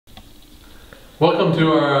Welcome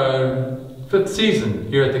to our fifth season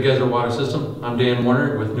here at the Gezer Water System. I'm Dan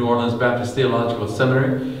Warner with New Orleans Baptist Theological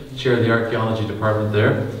Seminary, chair of the archaeology department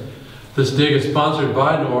there. This dig is sponsored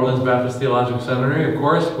by New Orleans Baptist Theological Seminary, of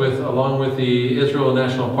course, along with the Israel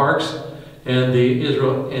National Parks and the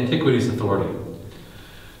Israel Antiquities Authority.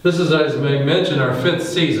 This is, as I mentioned, our fifth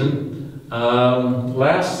season.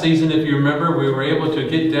 Last season, if you remember, we were able to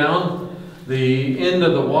get down the end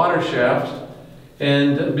of the water shaft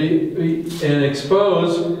and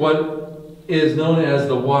expose what is known as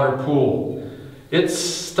the water pool. It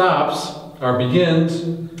stops or begins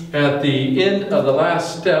at the end of the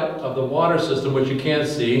last step of the water system, which you can't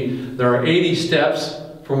see. There are 80 steps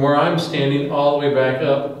from where I'm standing all the way back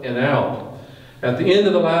up and out. At the end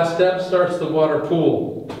of the last step starts the water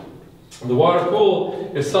pool. The water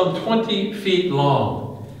pool is some 20 feet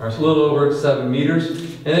long, or it's a little over 7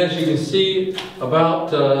 meters. And as you can see,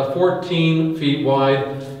 about 14 feet wide,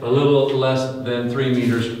 a little less than 3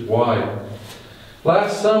 meters wide.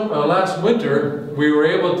 Last winter, we were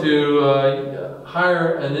able to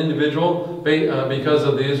hire an individual because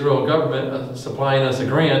of the Israel government supplying us a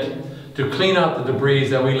grant to clean out the debris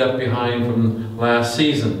that we left behind from last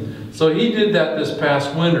season. So he did that this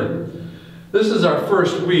past winter. This is our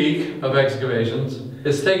first week of excavations.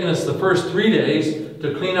 It's taken us the first 3 days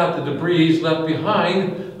to clean out the debris left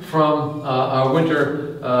behind from our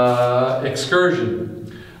winter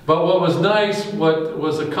excursion. But what was nice, what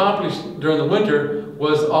was accomplished during the winter,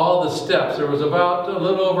 was all the steps. There was about a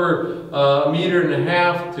little over 1.5 meters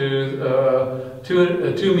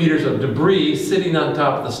to 2 meters of debris sitting on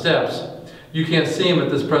top of the steps. You can't see them at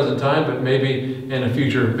this present time, but maybe in a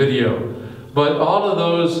future video. But all of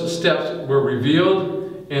those steps were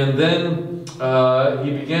revealed, and then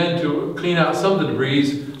he began to clean out some of the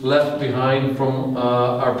debris left behind from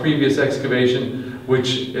our previous excavation,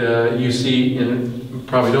 which you see and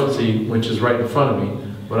probably don't see, which is right in front of me.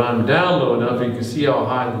 But I'm down low enough you can see how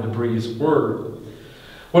high the debris were.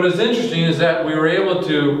 What is interesting is that we were able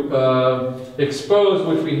to expose,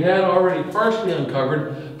 which we had already partially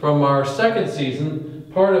uncovered from our second season,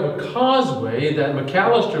 part of a causeway that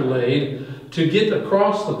McAllister laid to get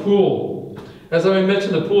across the pool. As I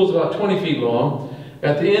mentioned, the pool is about 20 feet long.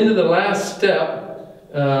 At the end of the last step,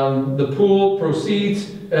 the pool proceeds,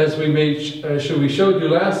 as we showed you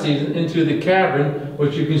last season, into the cavern,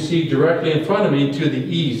 which you can see directly in front of me to the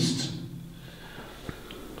east.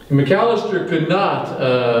 McAllister could not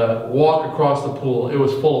walk across the pool. It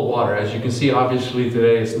was full of water. As you can see, obviously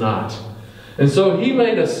today it's not. And so he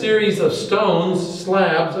laid a series of stones,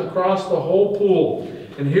 slabs, across the whole pool.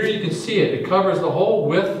 And here you can see it. It covers the whole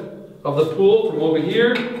width of the pool from over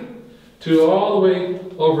here to all the way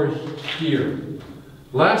over here.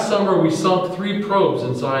 Last summer we sunk 3 probes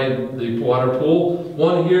inside the water pool.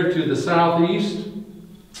 One here to the southwest,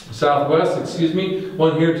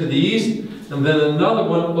 one here to the east, and then another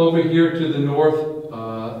one over here to the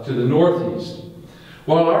northeast.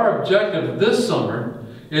 Well, our objective this summer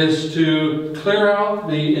is to clear out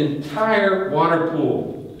the entire water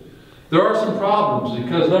pool. There are some problems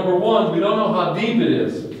because, number one, we don't know how deep it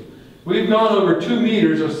is. We've gone over 2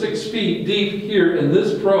 meters or 6 feet deep here in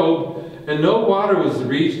this probe, and no water was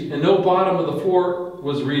reached, and no bottom of the floor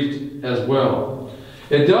was reached as well.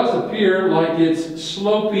 It does appear like it's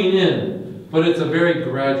sloping in, but it's a very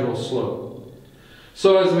gradual slope.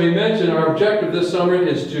 So as we mentioned, our objective this summer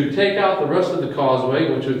is to take out the rest of the causeway,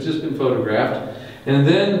 which has just been photographed, and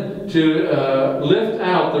then to lift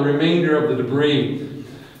out the remainder of the debris.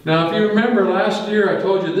 Now, if you remember last year, I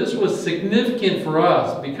told you this was significant for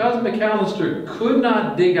us because McAllister could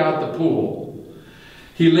not dig out the pool.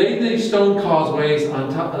 He laid these stone causeways on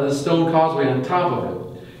top, the stone causeway on top of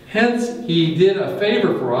it. Hence, he did a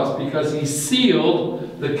favor for us because he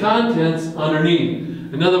sealed the contents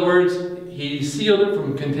underneath. In other words, he sealed it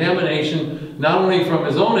from contamination, not only from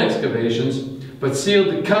his own excavations, but sealed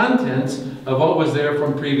the contents of what was there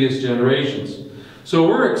from previous generations. So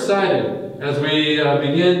we're excited as we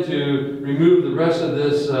begin to remove the rest of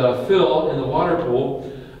this fill in the water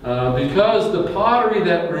pool, because the pottery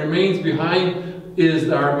that remains behind is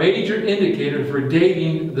our major indicator for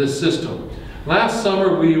dating the system. Last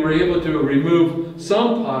summer we were able to remove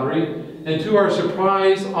some pottery, and to our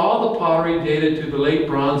surprise, all the pottery dated to the late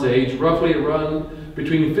Bronze Age, roughly around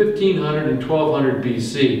between 1500 and 1200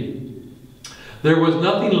 BC. There was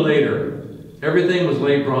nothing later. Everything was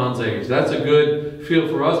late Bronze Age. That's a good feel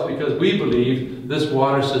for us because we believe this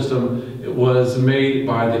water system was made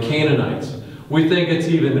by the Canaanites. We think it's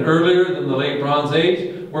even earlier than the late Bronze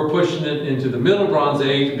Age. We're pushing it into the Middle Bronze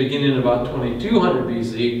Age, beginning about 2200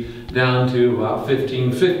 BC down to about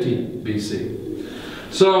 1550 BC.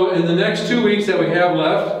 So in the next 2 weeks that we have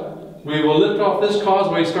left, we will lift off this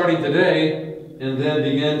causeway starting today and then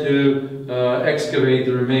begin to excavate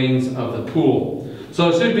the remains of the pool. So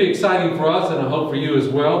it should be exciting for us, and I hope for you as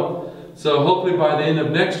well. So hopefully by the end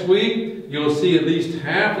of next week, you'll see at least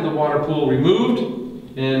half of the water pool removed,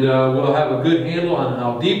 and we'll have a good handle on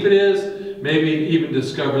how deep it is, maybe even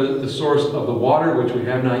discover the source of the water, which we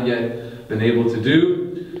have not yet been able to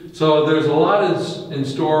do. So there's a lot in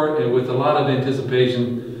store, and with a lot of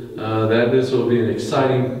anticipation that this will be an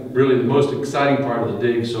exciting, really the most exciting part of the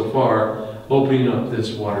dig so far, opening up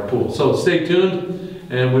this water pool. So stay tuned,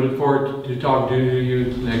 and we look forward to talking to you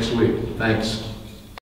next week. Thanks.